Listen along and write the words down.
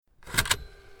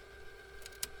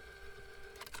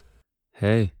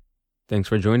Hey, thanks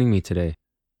for joining me today.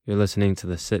 You're listening to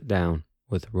The Sit Down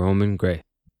with Roman Gray.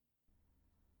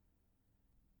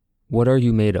 What are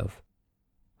you made of?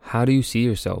 How do you see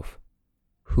yourself?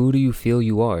 Who do you feel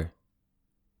you are?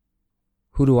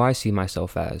 Who do I see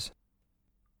myself as?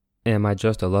 Am I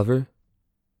just a lover?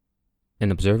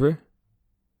 An observer?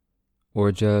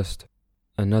 Or just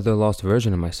another lost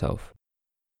version of myself?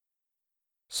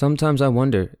 Sometimes I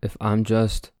wonder if I'm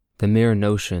just the mere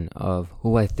notion of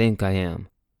who I think I am.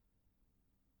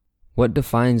 What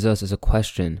defines us is a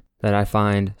question that I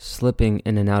find slipping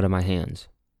in and out of my hands.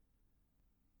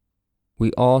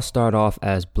 We all start off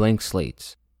as blank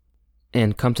slates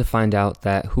and come to find out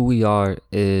that who we are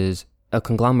is a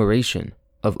conglomeration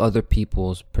of other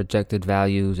people's projected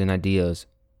values and ideas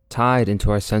tied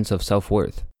into our sense of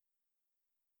self-worth.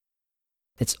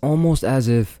 It's almost as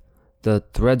if the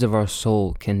threads of our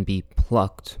soul can be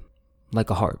plucked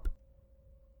like a harp.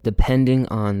 Depending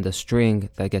on the string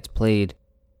that gets played,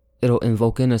 it'll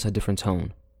invoke in us a different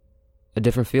tone, a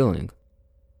different feeling,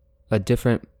 a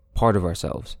different part of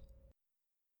ourselves.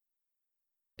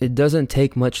 It doesn't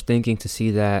take much thinking to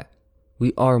see that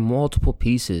we are multiple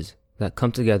pieces that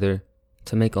come together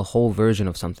to make a whole version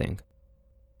of something.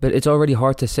 But it's already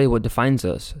hard to say what defines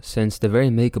us, since the very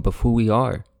makeup of who we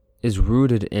are is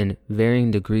rooted in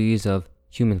varying degrees of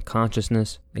human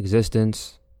consciousness,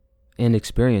 existence, and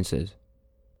experiences.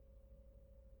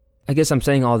 I guess I'm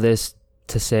saying all this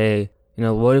to say,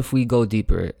 what if we go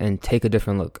deeper and take a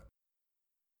different look?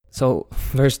 So,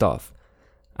 first off,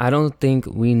 I don't think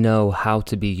we know how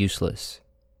to be useless,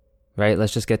 right?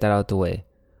 Let's just get that out the way.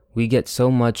 We get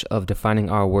so much of defining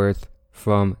our worth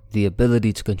from the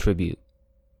ability to contribute.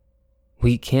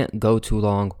 We can't go too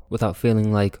long without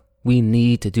feeling like we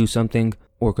need to do something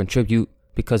or contribute,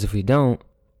 because if we don't,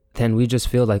 then we just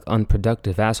feel like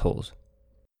unproductive assholes.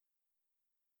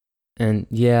 And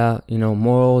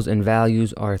morals and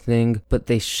values are a thing, but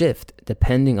they shift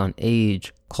depending on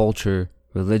age, culture,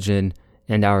 religion,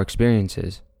 and our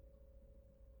experiences.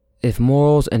 If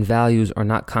morals and values are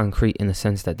not concrete in the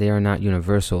sense that they are not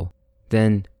universal,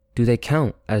 then do they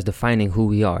count as defining who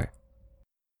we are?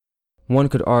 One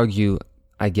could argue,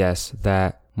 I guess,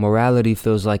 that morality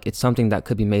feels like it's something that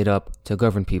could be made up to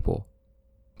govern people.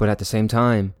 But at the same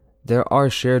time, there are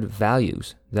shared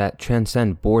values that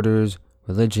transcend borders,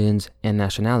 religions, and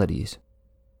nationalities.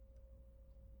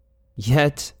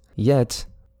 Yet,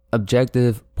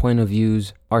 objective point of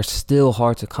views are still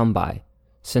hard to come by,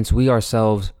 since we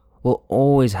ourselves will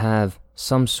always have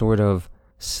some sort of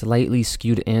slightly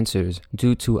skewed answers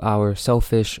due to our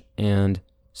selfish and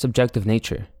subjective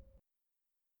nature.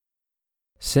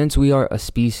 Since we are a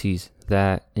species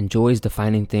that enjoys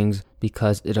defining things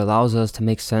because it allows us to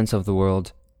make sense of the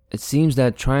world, it seems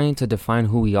that trying to define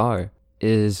who we are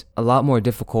is a lot more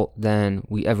difficult than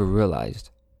we ever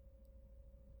realized.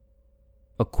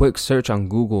 A quick search on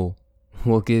Google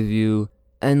will give you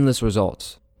endless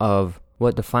results of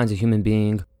what defines a human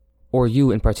being, or you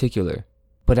in particular,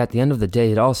 but at the end of the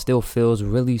day, it all still feels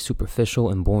really superficial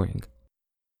and boring.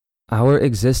 Our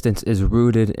existence is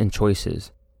rooted in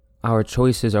choices. Our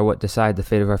choices are what decide the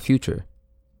fate of our future.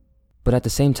 But at the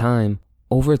same time,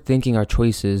 overthinking our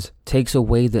choices takes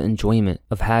away the enjoyment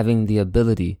of having the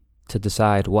ability to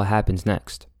decide what happens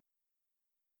next.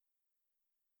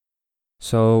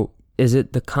 So, is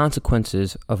it the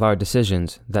consequences of our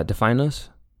decisions that define us?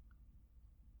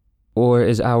 Or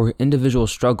is our individual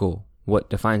struggle what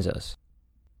defines us?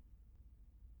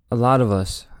 A lot of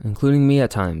us, including me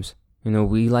at times,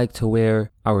 we like to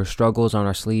wear our struggles on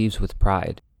our sleeves with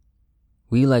pride.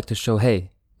 We like to show,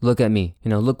 hey, look at me,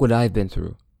 look what I've been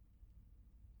through.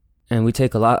 And we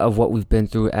take a lot of what we've been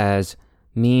through as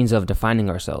means of defining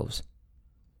ourselves.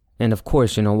 And of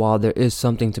course, while there is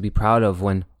something to be proud of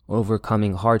when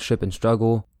overcoming hardship and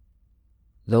struggle,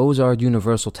 those are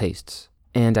universal tastes.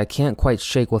 And I can't quite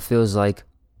shake what feels like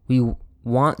we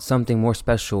want something more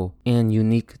special and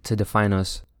unique to define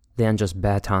us than just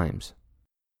bad times.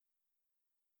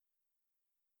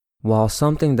 While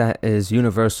something that is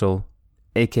universal,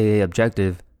 aka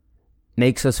objective,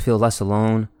 makes us feel less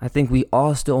alone, I think we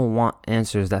all still want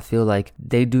answers that feel like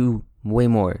they do way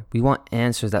more. We want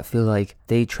answers that feel like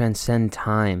they transcend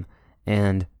time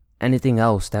and anything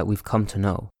else that we've come to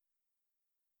know.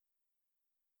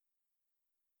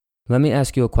 Let me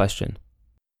ask you a question.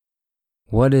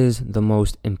 What is the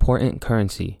most important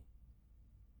currency?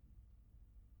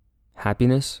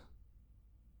 Happiness?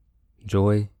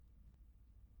 Joy?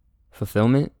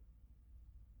 Fulfillment?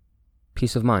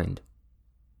 Peace of mind?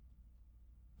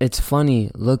 It's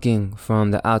funny looking from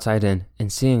the outside in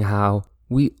and seeing how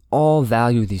we all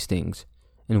value these things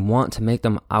and want to make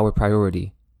them our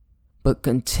priority. but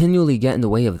continually get in the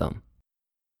way of them.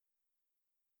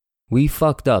 We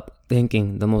fucked up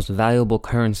thinking the most valuable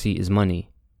currency is money.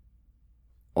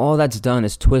 All that's done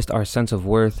is twist our sense of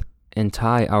worth and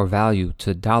tie our value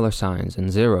to dollar signs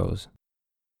and zeros.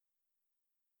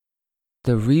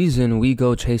 The reason we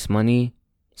go chase money,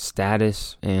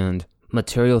 status, and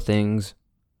material things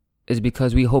is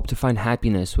because we hope to find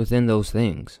happiness within those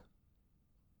things,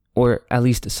 or at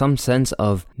least some sense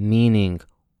of meaning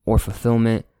or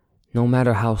fulfillment, no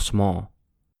matter how small.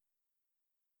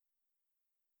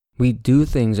 We do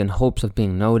things in hopes of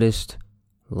being noticed,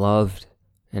 loved,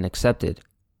 and accepted.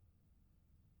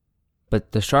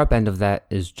 But the sharp end of that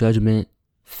is judgment,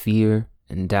 fear,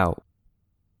 and doubt.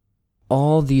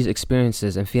 All these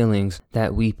experiences and feelings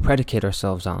that we predicate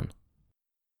ourselves on.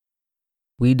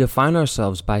 We define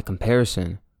ourselves by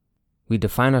comparison. We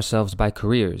define ourselves by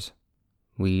careers.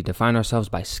 We define ourselves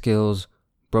by skills,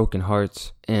 broken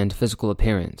hearts, and physical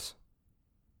appearance.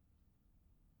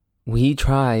 We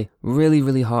try really,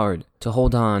 really hard to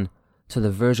hold on to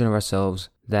the version of ourselves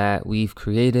that we've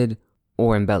created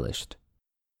or embellished.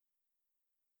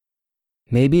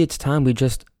 Maybe it's time we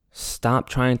just stop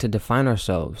trying to define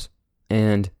ourselves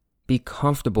and be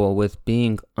comfortable with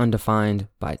being undefined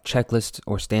by checklists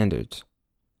or standards,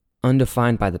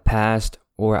 undefined by the past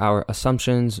or our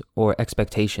assumptions or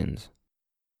expectations.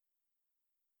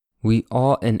 We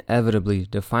all inevitably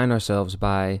define ourselves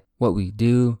by what we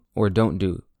do or don't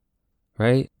do,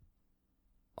 right?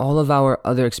 All of our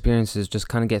other experiences just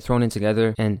kind of get thrown in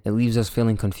together and it leaves us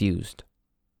feeling confused.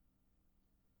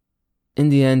 In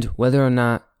the end, whether or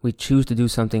not we choose to do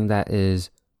something that is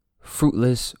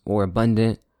fruitless or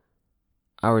abundant,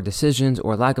 our decisions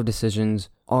or lack of decisions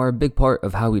are a big part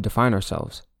of how we define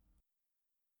ourselves.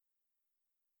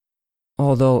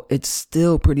 Although it's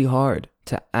still pretty hard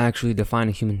to actually define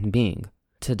a human being.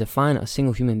 To define a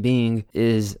single human being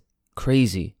is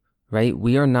crazy, right?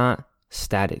 We are not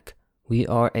static. We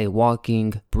are a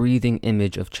walking, breathing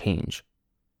image of change.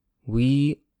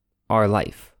 We are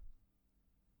life.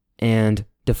 And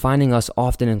defining us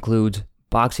often includes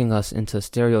boxing us into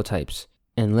stereotypes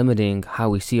and limiting how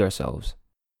we see ourselves.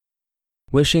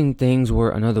 Wishing things were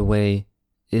another way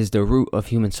is the root of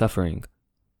human suffering.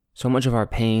 So much of our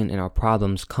pain and our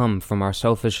problems come from our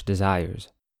selfish desires.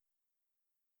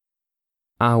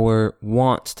 Our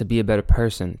wants to be a better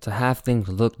person, to have things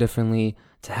look differently,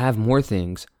 to have more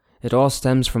things, it all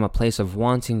stems from a place of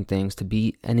wanting things to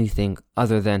be anything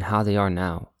other than how they are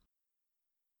now.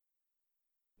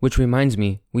 Which reminds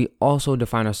me, we also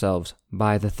define ourselves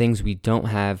by the things we don't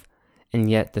have and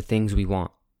yet the things we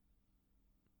want.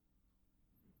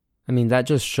 I mean, that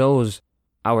just shows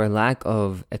our lack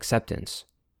of acceptance,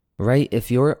 right?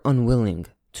 If you're unwilling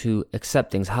to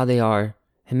accept things how they are,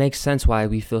 it makes sense why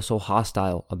we feel so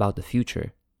hostile about the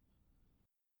future.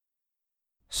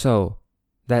 So,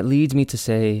 that leads me to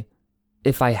say,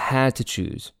 if I had to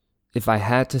choose, if I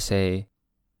had to say,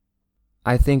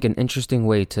 I think an interesting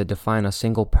way to define a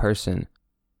single person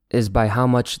is by how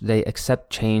much they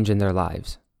accept change in their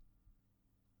lives.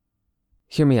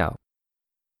 Hear me out.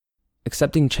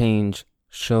 Accepting change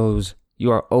shows you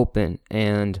are open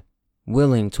and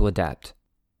willing to adapt.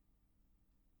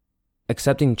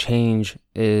 Accepting change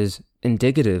is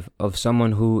indicative of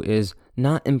someone who is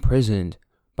not imprisoned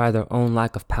by their own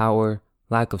lack of power,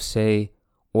 lack of say,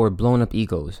 or blown up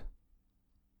egos.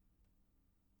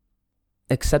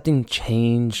 Accepting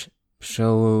change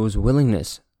shows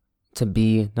willingness to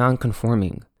be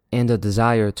non-conforming and a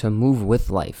desire to move with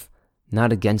life,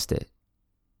 not against it.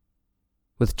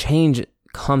 With change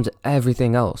comes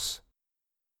everything else.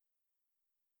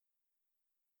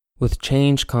 With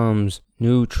change comes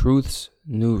new truths,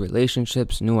 new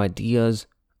relationships, new ideas,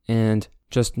 and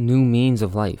just new means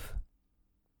of life.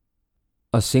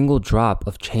 A single drop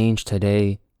of change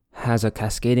today has a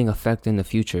cascading effect in the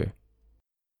future.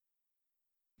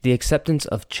 The acceptance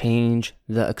of change,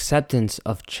 the acceptance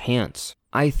of chance,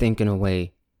 I think in a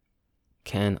way,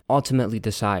 can ultimately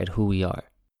decide who we are.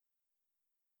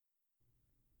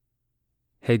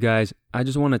 Hey guys, I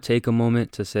just want to take a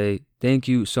moment to say thank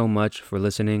you so much for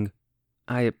listening.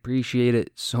 I appreciate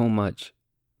it so much.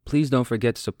 Please don't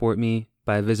forget to support me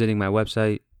by visiting my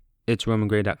website,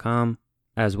 itsromangray.com,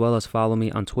 as well as follow me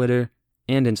on Twitter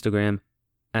and Instagram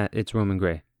at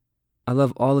itsromangray. I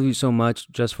love all of you so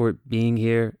much just for being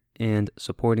here and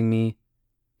supporting me.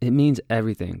 It means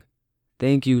everything.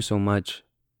 Thank you so much.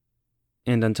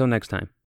 And until next time.